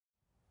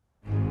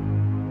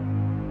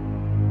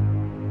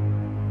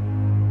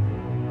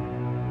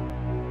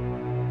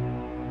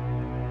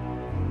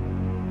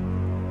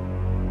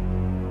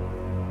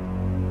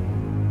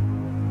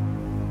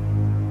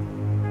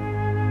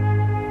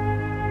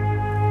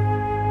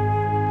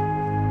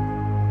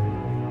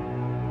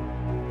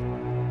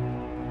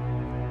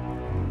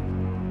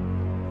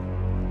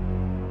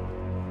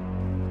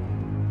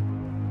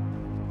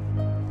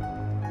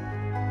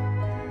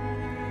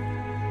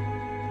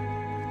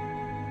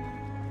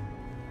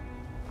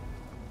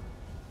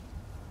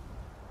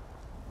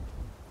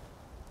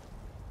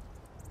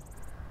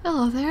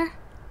Hello there.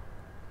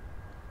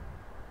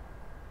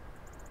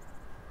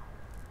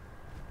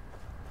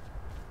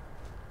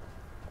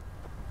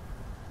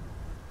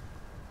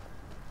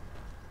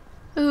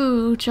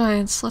 Ooh,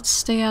 giants. Let's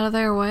stay out of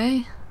their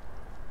way.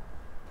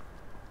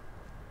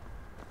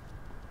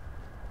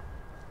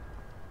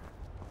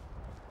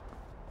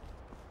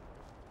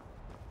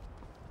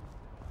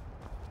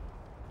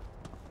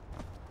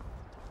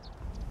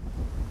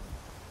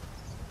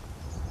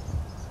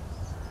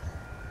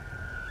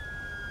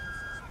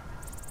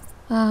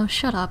 Oh,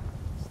 shut up.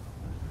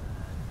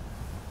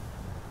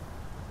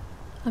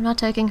 I'm not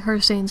taking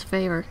Hircine's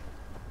favor.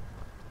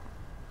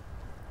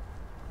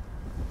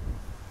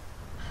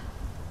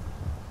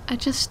 I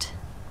just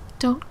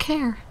don't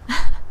care.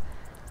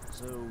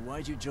 So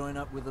why'd you join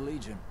up with the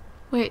Legion?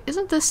 Wait,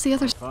 isn't this the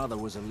other... My father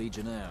was a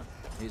legionnaire.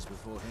 His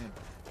before him.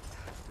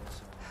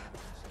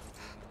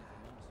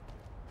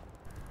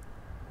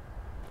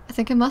 I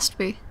think it must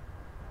be.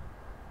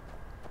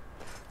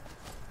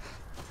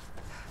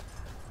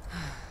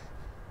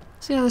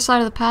 It's the other side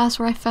of the pass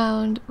where I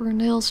found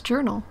Renil's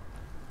journal.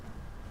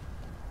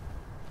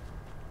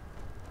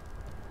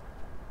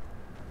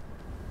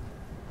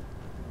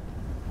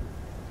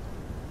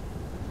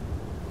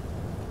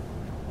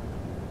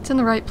 It's in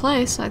the right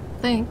place, I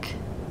think.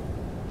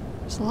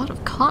 There's a lot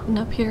of cotton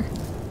up here.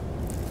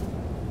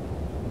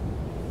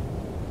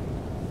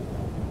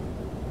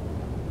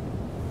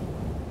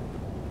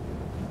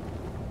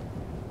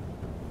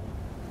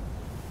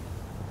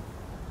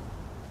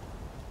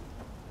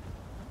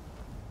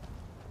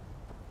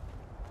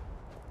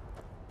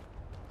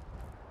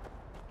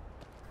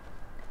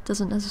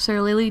 Doesn't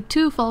necessarily lead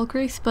to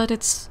Falkreath, but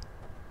it's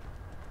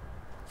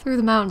through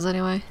the mountains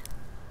anyway.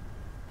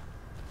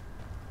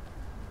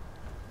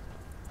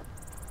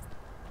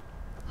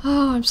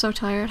 Oh, I'm so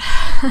tired.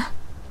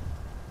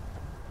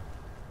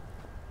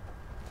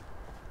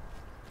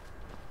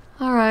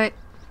 Alright,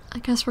 I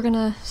guess we're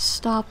gonna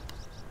stop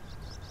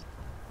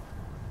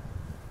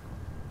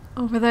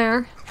over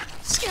there.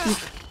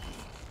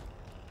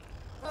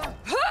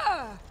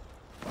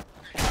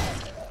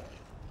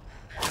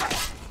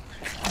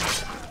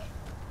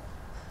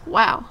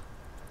 Wow.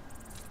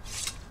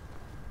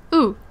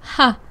 Ooh,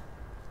 ha.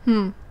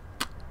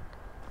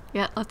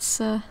 Yeah, let's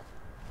well,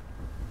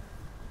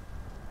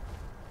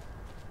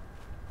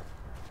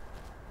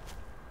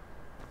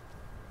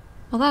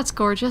 that's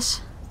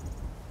gorgeous.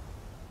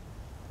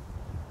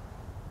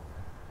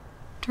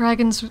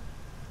 Dragons...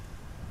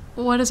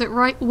 What is it,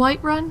 right?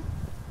 Whiterun?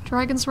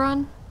 Dragon's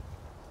Run?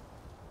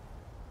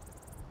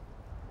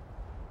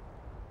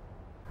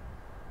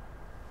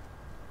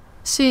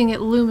 Seeing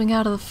it looming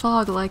out of the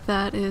fog like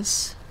that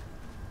is...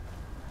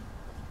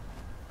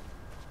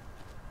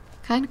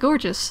 kinda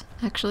gorgeous,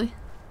 actually.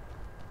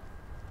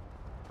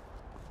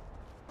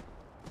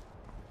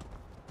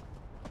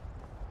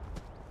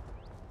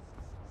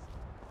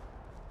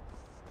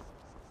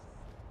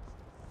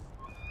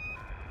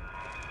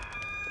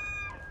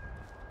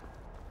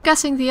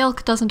 Guessing the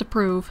elk doesn't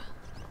approve.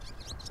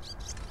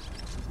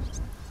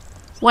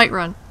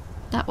 Whiterun.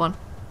 That one.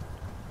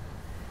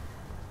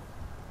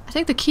 I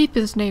think the keep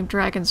is named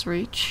Dragon's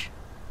Reach.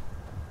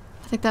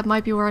 I think that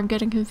might be where I'm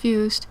getting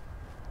confused.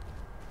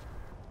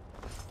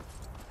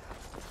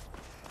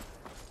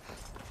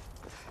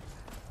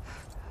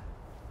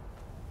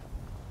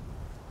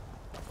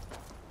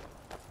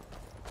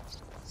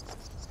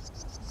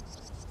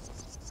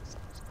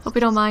 Hope you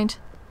don't mind.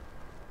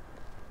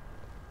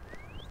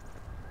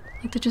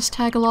 I'd like to just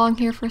tag along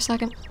here for a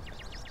second.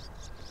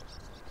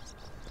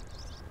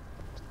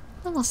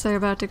 Unless they're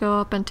about to go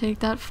up and take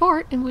that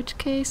fort, in which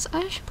case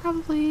I should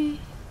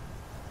probably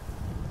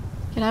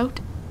get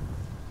out.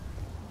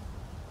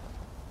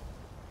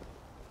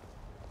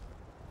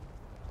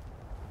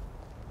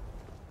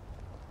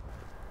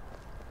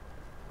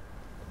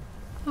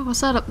 Oh,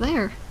 what's that up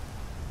there?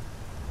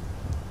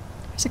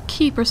 There's a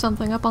keep or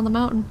something up on the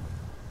mountain.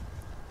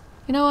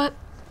 You know what?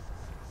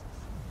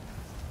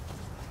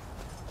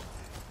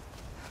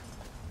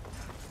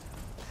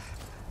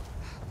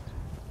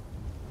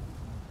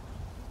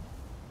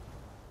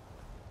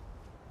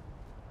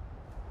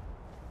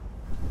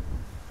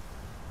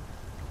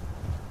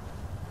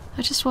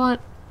 I just want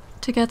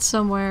to get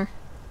somewhere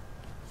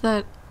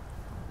that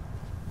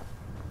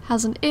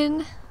has an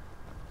inn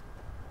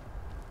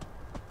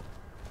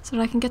so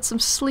that I can get some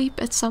sleep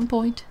at some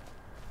point.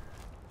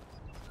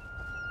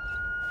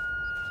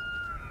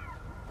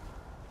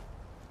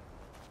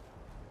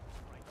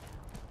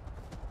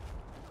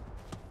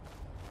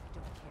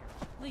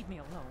 Leave me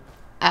alone.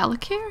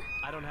 Alik'r?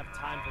 I don't have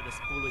time for this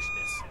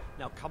foolishness.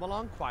 Now come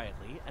along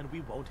quietly and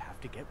we won't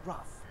have to get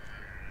rough.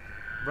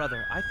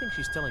 Brother, I think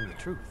she's telling the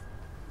truth.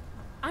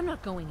 I'm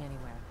not going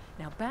anywhere.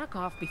 Now back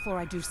off before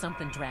I do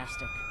something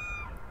drastic.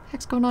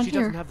 What's going on She here?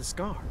 doesn't have the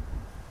scar.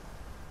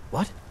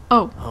 What?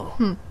 Oh.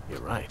 Oh,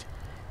 you're right.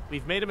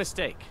 We've made a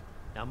mistake.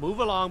 Now move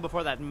along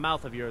before that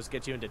mouth of yours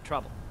gets you into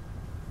trouble.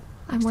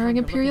 I'm Next wearing time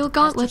you're looking Imperial to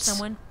pester gauntlets.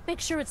 Someone, make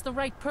sure it's the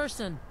right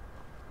person.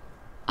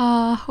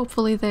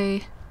 Hopefully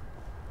they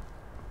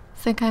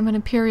think I'm an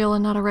Imperial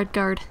and not a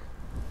redguard.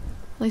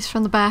 At least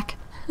from the back.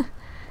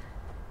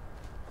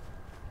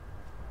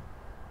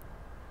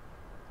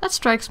 That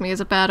strikes me as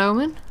a bad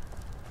omen.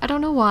 I don't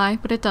know why,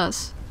 but it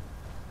does.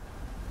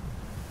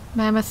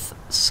 Mammoth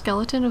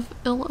skeleton of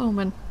ill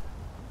omen.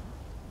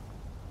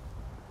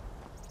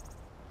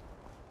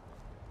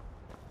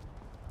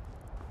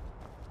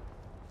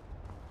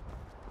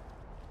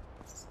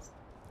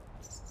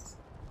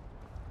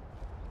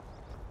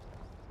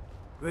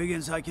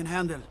 Brigands I can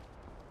handle,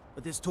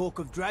 but this talk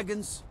of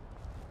dragons,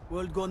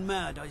 world gone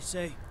mad, I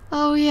say.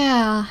 Oh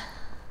yeah.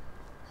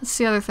 That's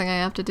the other thing I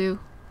have to do.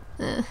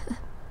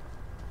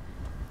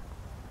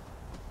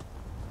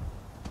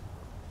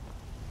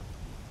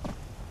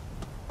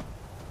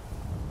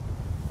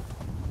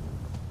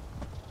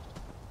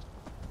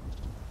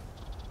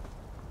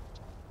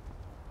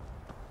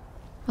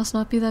 Must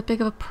not be that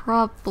big of a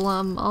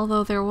problem,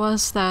 although there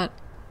was that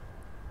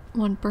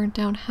one burnt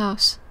down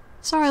house.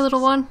 Sorry,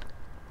 little one.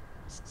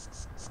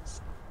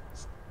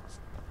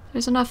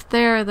 There's enough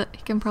there that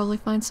he can probably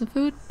find some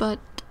food, but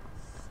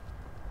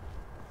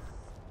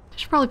I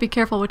should probably be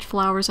careful which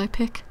flowers I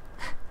pick.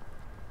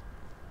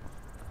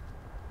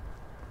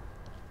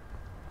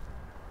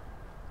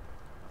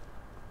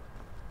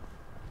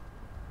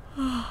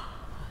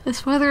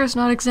 This weather is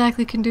not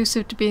exactly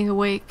conducive to being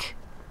awake.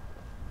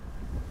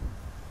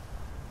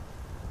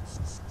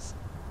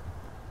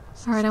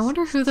 Alright, I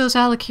wonder who those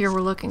Alik'r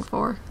were looking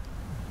for.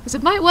 Because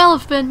it might well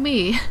have been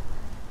me.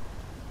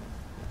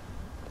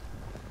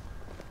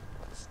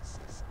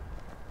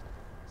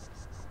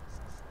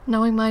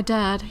 Knowing my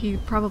dad, he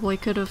probably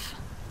could have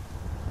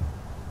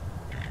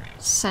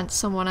sent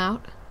someone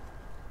out.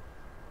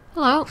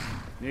 Hello.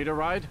 Need a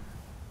ride?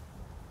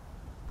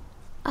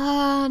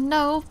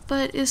 No,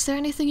 but is there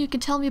anything you can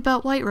tell me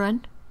about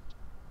Whiterun?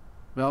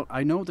 Well,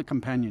 I know the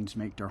companions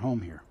make their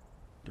home here.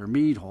 Their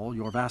mead hall,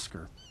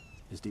 Alik'r,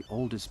 is the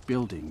oldest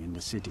building in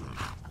the city.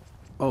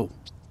 Oh,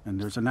 and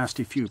there's a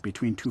nasty feud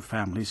between two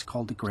families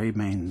called the Grey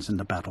Mains and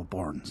the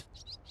Battleborns.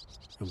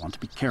 You'll want to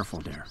be careful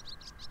there.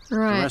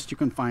 Right. The rest you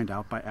can find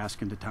out by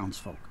asking the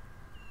townsfolk.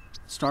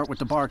 Start with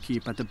the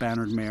barkeep at the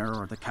Bannered Mare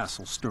or the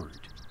Castle Steward.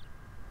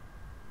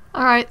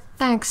 Alright,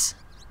 thanks.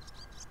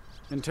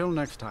 Until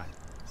next time.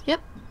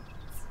 Yep.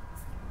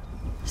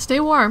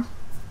 Stay warm.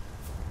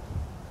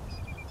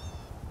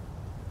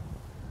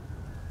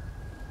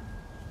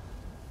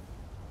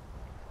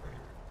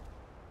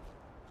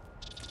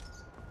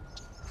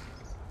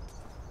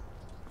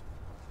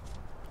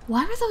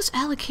 Why were those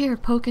Alik'r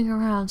poking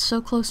around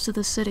so close to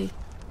the city?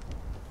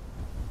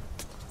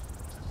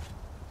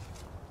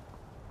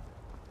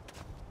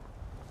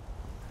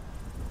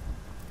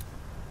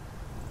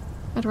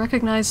 I'd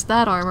recognize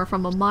that armor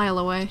from a mile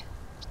away.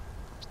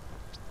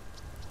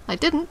 I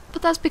didn't,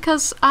 but that's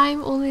because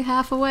I'm only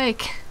half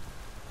awake.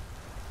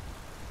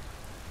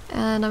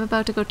 And I'm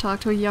about to go talk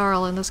to a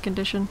Jarl in this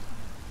condition.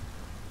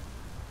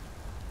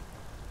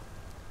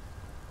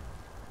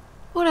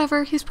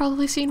 Whatever, he's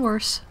probably seen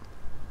worse.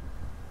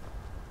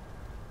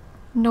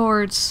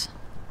 Nords.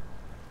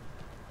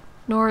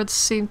 Nords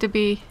seem to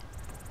be...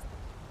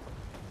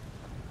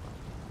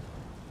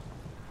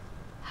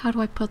 How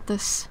do I put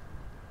this?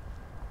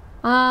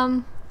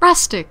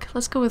 Rustic.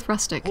 Let's go with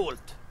rustic.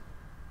 Halt!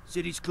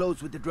 City's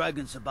closed with the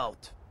dragons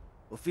about.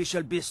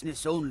 Official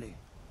business only.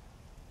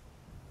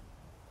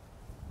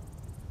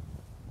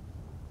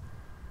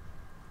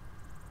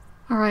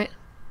 Alright.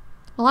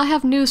 Well, I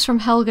have news from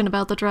Helgen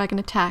about the dragon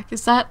attack.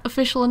 Is that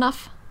official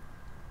enough?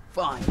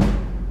 Fine.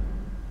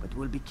 But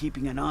we'll be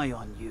keeping an eye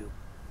on you.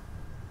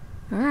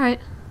 Alright.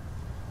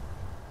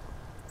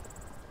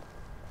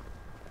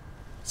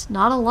 It's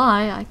not a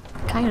lie, I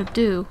kind of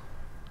do.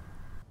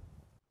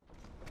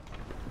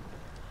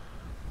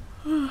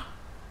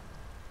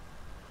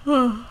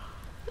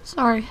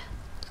 Sorry.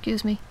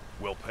 Excuse me.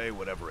 We'll pay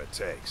whatever it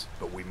takes,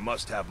 but we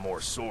must have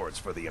more swords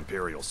for the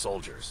Imperial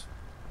soldiers.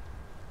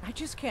 I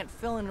just can't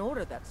fill an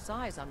order that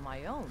size on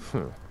my own.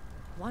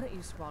 Why don't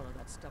you swallow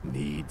that stuff?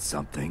 Need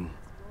something?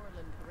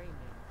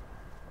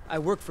 I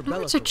work for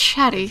Words are Bellator,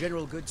 chatty. a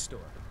general goods store.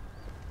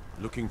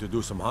 Looking to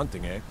do some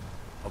hunting, eh?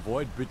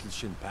 Avoid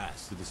Brittleshin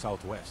Pass to the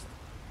southwest.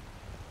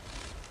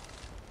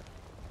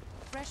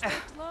 Fresh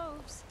baked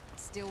loaves,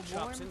 still warm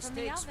Chops and from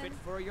the steaks oven. fit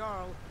for a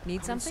jarl.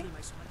 Need something?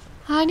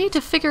 I need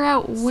to figure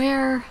out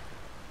where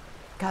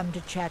Come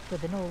to chat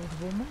with an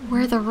old woman.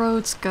 where the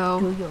roads Do go.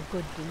 your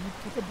good deed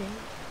for the day.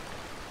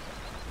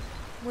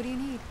 What do you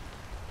need?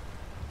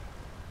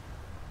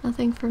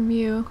 Nothing from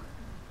you.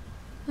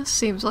 This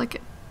seems like a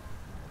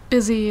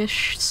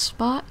busy-ish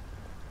spot.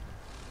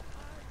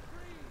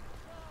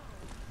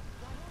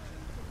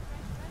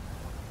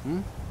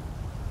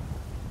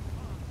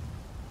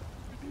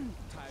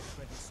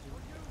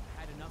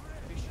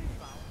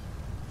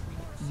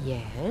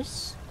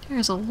 Yes?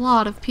 There's a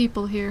lot of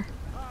people here.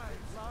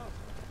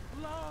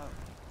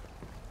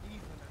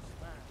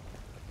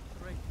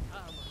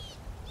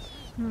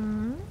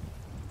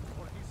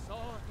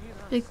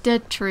 Big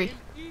dead tree.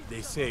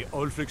 They say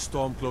Ulfric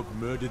Stormcloak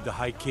murdered the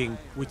High King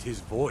with his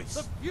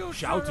voice.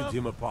 Shouted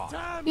him apart.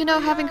 You know,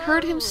 having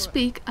heard him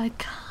speak, I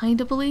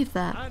kinda believe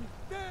that.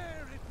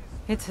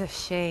 It's a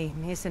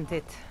shame, isn't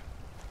it?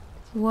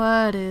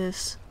 What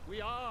is?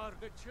 We are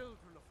the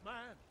children of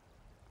man.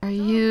 Are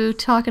you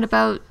talking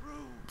about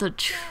the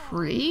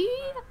tree?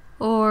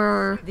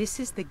 Or... This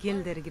is the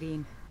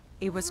Gildergreen.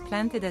 It was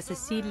planted as a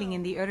seedling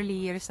in the early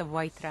years of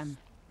Whiterun.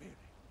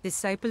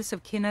 Disciples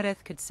of Kinua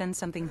could sense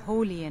something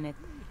holy in it,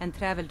 and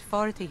traveled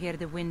far to hear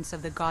the winds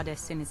of the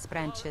goddess in its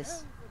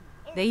branches.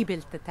 They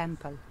built the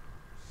temple.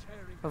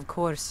 Of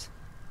course,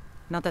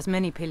 not as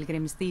many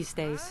pilgrims these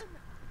days.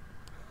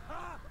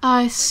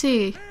 I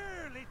see.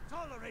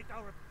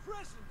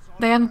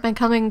 They haven't been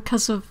coming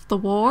because of the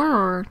war,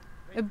 or...?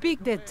 A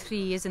big dead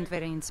tree isn't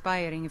very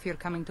inspiring if you're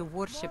coming to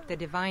worship the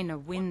divine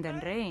of wind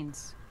and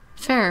rains.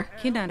 Fair.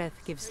 Kinua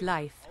gives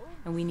life,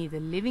 and we need a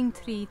living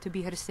tree to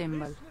be her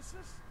symbol.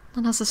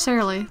 Not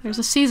necessarily. There's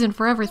a season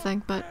for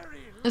everything, but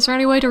is there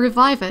any way to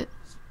revive it?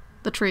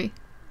 The tree.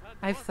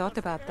 I've thought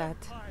about that.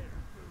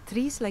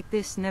 Trees like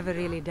this never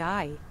really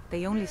die.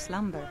 They only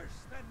slumber.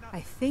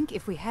 I think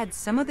if we had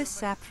some of the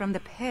sap from the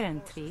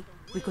parent tree,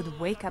 we could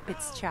wake up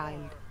its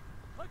child.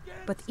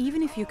 But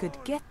even if you could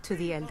get to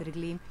the Elder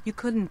Gleam, you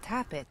couldn't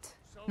tap it.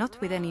 Not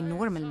with any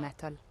normal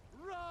metal.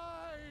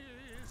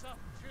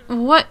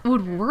 What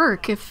would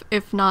work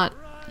if not,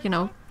 you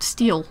know,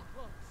 steel?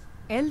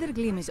 Elder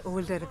Gleam is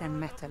older than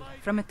metal,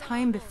 from a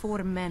time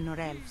before men or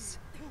elves.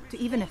 To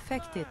even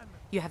affect it,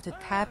 you have to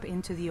tap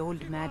into the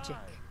old magic.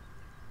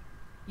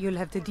 You'll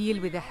have to deal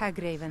with the hag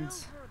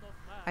ravens.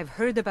 I've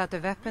heard about a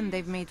weapon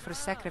they've made for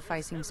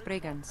sacrificing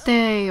Spriggans.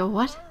 They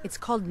what? It's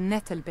called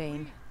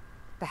Nettlebane.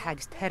 The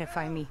hags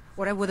terrify me,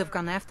 or I would have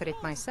gone after it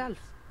myself.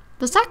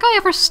 Does that guy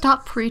ever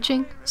stop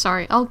preaching?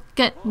 Sorry, I'll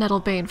get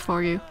Nettlebane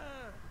for you.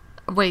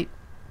 Wait.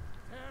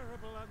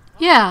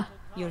 Yeah.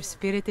 Your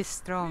spirit is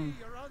strong.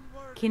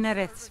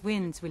 Kinareth's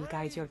winds will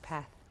guide your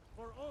path.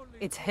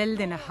 It's held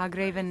in a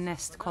hagraven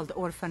nest called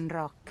Orphan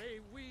Rock.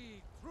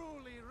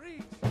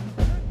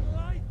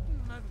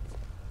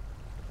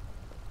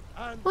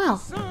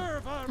 Well,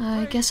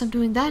 I guess I'm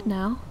doing that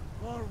now.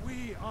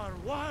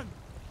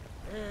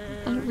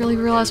 I didn't really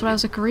realize what I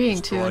was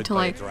agreeing to until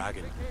I...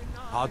 Dragon.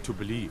 Hard to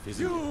believe,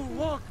 isn't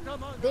it?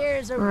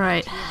 There's a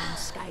right. here in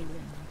Skyrim.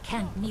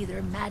 Can't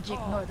neither magic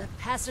nor the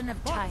passing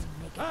of time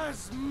make it.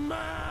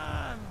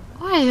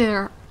 Why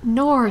are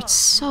Nords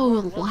so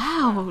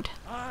loud?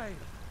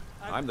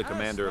 I'm the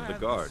commander of the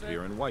guard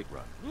here in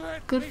Whiterun.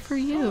 Good for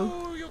you.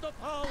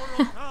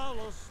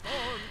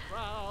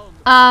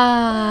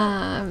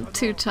 I'm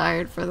too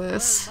tired for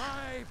this.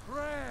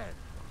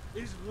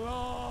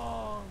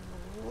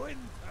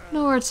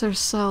 Nords are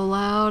so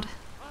loud.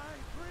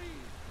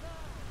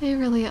 They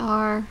really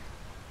are.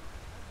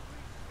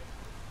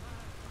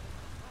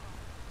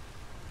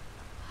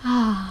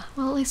 Ah,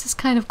 well, at least it's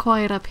kind of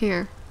quiet up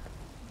here.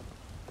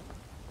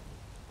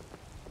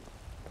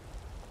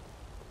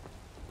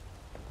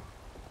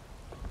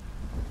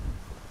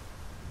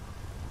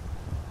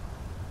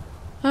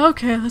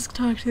 Okay, let's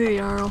talk to the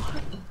Jarl.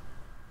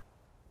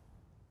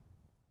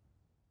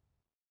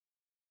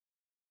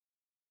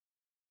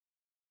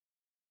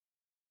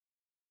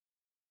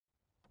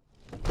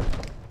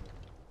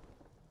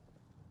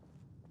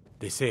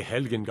 They say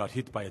Helgen got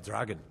hit by a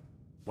dragon.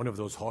 One of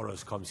those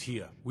horrors comes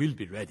here. We'll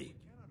be ready.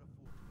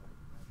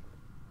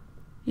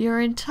 Your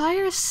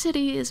entire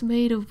city is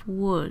made of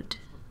wood.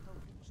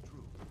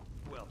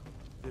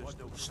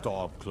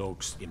 Storm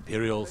cloaks,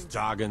 Imperials,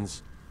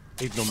 dragons.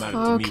 Ain't no matter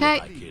to me what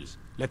I kill.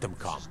 Let them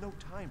come.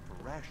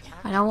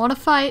 I don't want to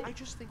fight.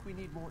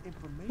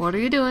 What are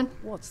you doing?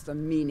 What's the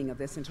meaning of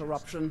this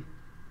interruption?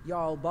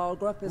 Jarl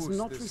Balgrup is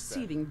not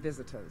receiving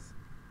visitors.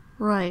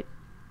 Right.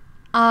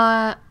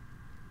 I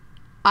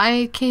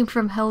came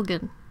from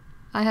Helgen.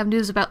 I have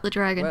news about the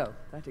dragon. Well,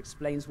 that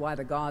explains why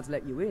the guards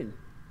let you in.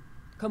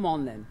 Come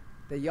on then.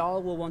 The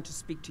Jarl will want to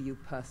speak to you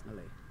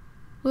personally.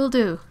 Will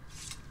do.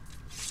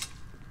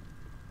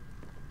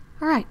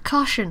 Alright,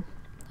 caution.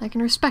 I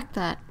can respect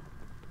that.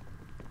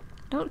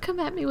 Don't come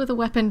at me with a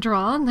weapon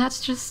drawn,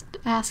 that's just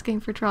asking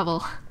for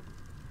trouble.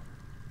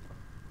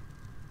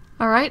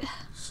 Alright.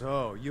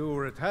 So, you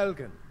were at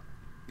Helgen.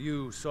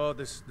 You saw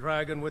this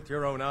dragon with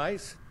your own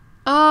eyes?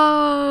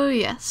 Oh,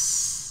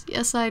 yes.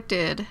 Yes, I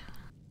did.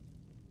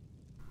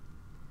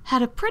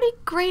 Had a pretty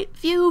great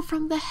view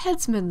from the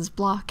headsman's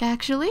block,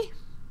 actually.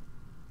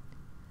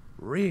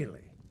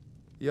 Really?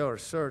 You're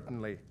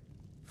certainly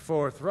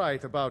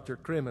forthright about your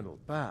criminal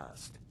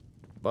past.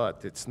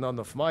 But it's none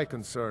of my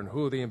concern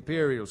who the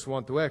Imperials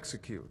want to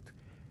execute,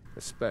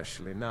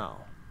 especially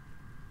now.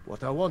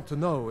 What I want to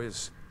know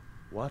is,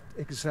 what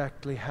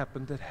exactly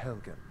happened at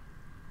Helgen?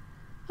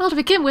 Well, to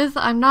begin with,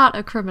 I'm not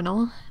a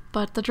criminal,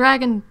 but the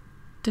dragon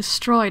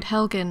destroyed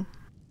Helgen.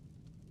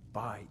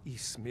 By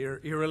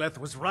Ysmir, Irileth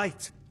was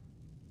right.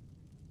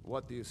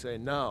 What do you say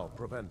now,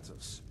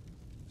 Proventus?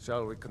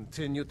 Shall we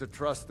continue to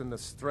trust in the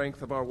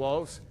strength of our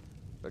walls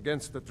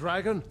against the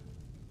dragon?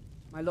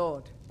 My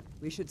lord,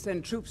 we should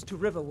send troops to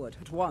Riverwood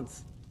at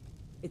once.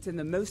 It's in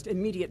the most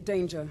immediate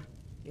danger.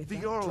 If the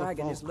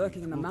dragon is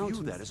lurking in the mountains...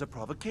 view that as a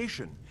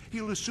provocation.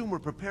 He'll assume we're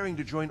preparing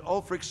to join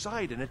Ulfric's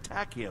side and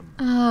attack him.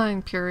 Ah,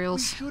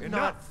 Imperials. We should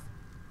not...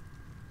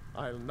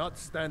 I'll not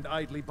stand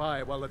idly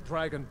by while the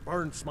dragon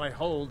burns my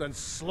hold and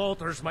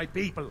slaughters my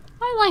people.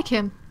 I like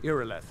him.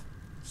 Irileth,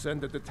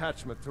 send a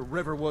detachment to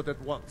Riverwood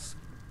at once.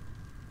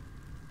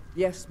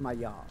 Yes, my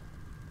Jarl.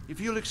 If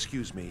you'll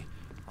excuse me,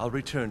 I'll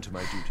return to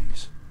my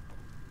duties.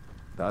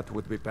 That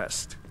would be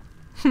best.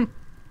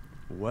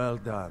 Well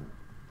done.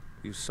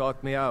 You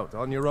sought me out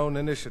on your own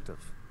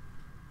initiative.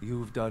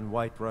 You've done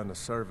Whiterun a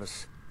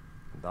service,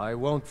 and I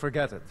won't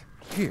forget it.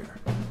 Here,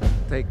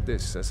 take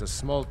this as a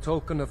small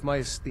token of my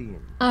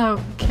esteem.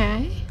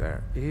 Okay.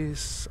 There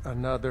is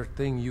another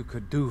thing you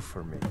could do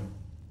for me.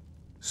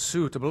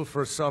 Suitable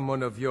for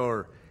someone of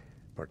your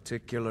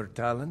particular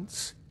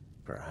talents,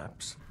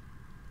 perhaps.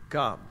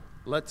 Come,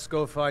 let's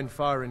go find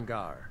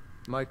Farengar,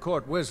 my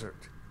court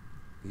wizard.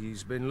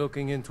 He's been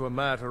looking into a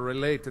matter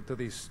related to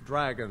these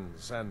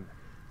dragons and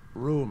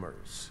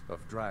rumors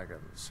of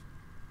dragons.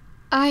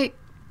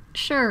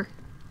 Sure.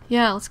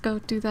 Yeah, let's go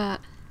do that.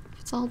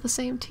 If it's all the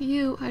same to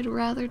you, I'd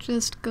rather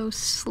just go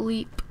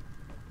sleep.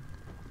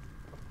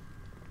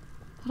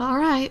 But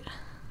alright.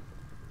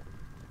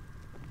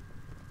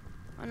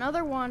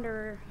 Another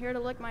wanderer, here to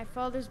lick my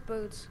father's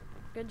boots.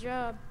 Good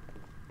job.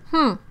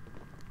 Hope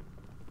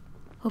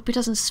he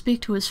doesn't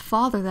speak to his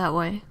father that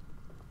way.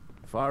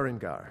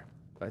 Farengar,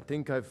 I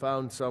think I've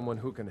found someone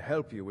who can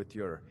help you with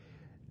your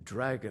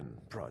dragon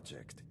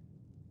project.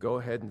 Go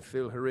ahead and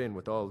fill her in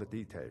with all the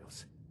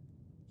details.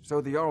 So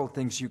the Jarl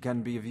thinks you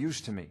can be of use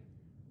to me.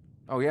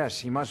 Oh yes,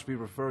 he must be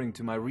referring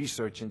to my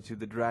research into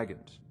the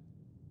dragons.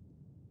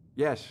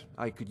 Yes,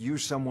 I could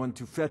use someone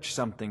to fetch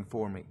something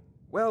for me.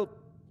 Well,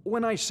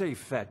 when I say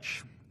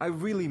fetch, I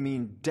really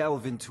mean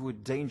delve into a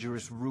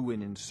dangerous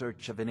ruin in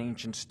search of an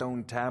ancient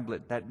stone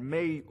tablet that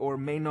may or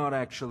may not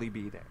actually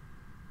be there.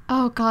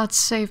 Oh god,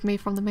 save me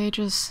from the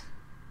mages.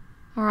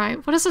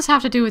 Alright, what does this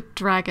have to do with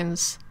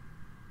dragons?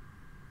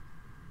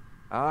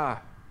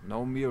 Ah,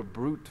 no mere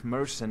brute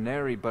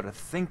mercenary, but a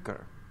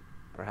thinker.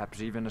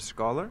 Perhaps even a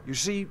scholar? You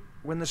see,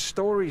 when the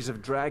stories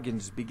of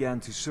dragons began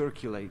to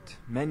circulate,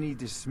 many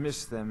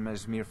dismissed them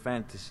as mere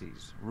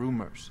fantasies,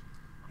 rumors,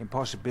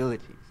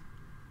 impossibilities.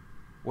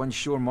 One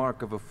sure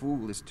mark of a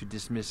fool is to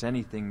dismiss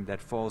anything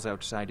that falls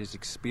outside his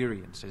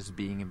experience as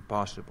being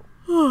impossible.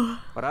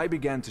 But I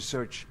began to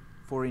search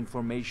for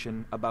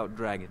information about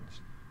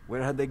dragons.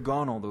 Where had they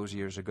gone all those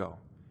years ago?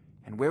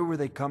 And where were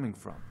they coming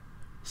from?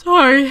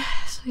 Sorry,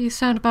 so you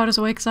sound about as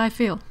awake as I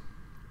feel.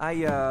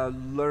 I,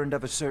 learned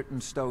of a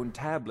certain stone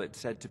tablet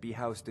said to be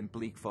housed in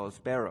Bleak Falls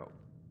Barrow.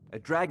 A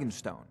dragon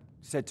stone,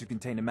 said to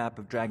contain a map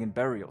of dragon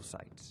burial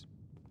sites.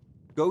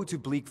 Go to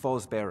Bleak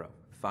Falls Barrow,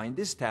 find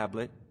this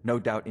tablet, no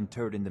doubt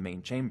interred in the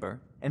main chamber,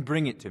 and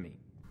bring it to me.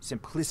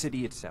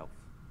 Simplicity itself.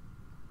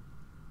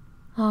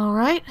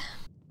 Alright.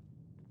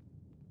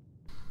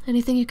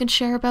 Anything you can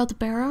share about the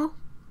barrow?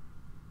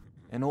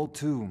 An old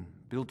tomb,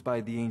 built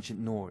by the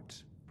ancient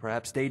Nords,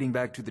 perhaps dating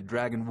back to the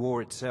Dragon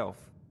War itself.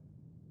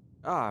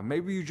 Ah,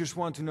 maybe you just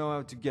want to know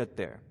how to get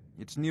there.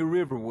 It's near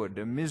Riverwood,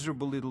 a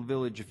miserable little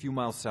village a few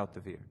miles south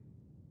of here.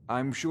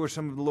 I'm sure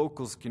some of the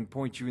locals can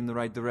point you in the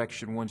right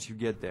direction once you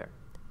get there.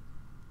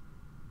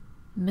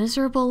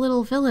 Miserable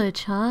little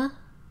village, huh?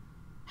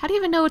 How do you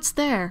even know it's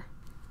there?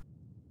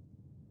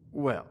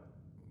 Well,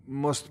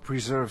 must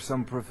preserve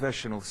some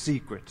professional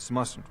secrets,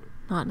 mustn't we?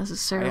 Not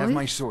necessarily. I have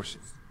my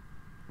sources.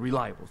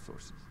 Reliable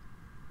sources.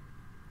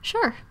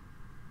 Sure.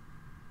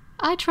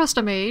 I trust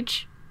a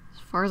mage, as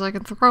far as I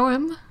can throw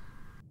him.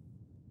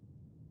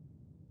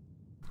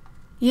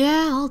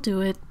 Yeah, I'll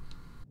do it.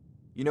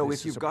 You know,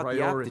 if you've got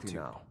the aptitude,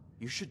 now.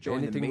 You should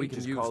join the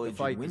Mages College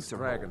in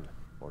Winterhold.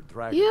 Or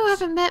dragons. You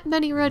haven't met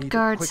many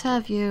redguards,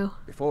 have you?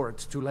 Before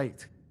it's too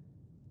late.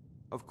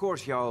 Of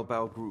course, Jarl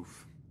Balgroof.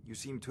 You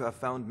seem to have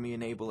found me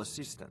an able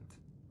assistant.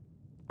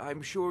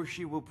 I'm sure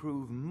she will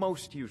prove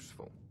most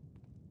useful.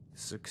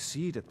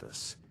 Succeed at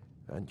this,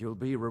 and you'll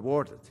be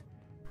rewarded.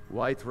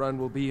 Whiterun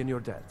will be in your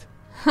debt.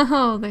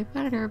 Oh, they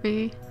better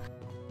be.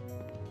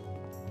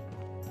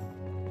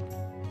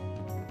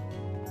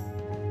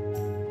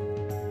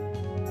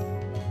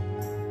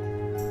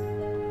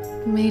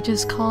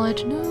 Mages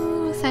College,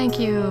 no, thank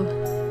you.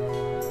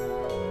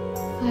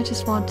 I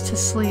just want to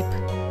sleep.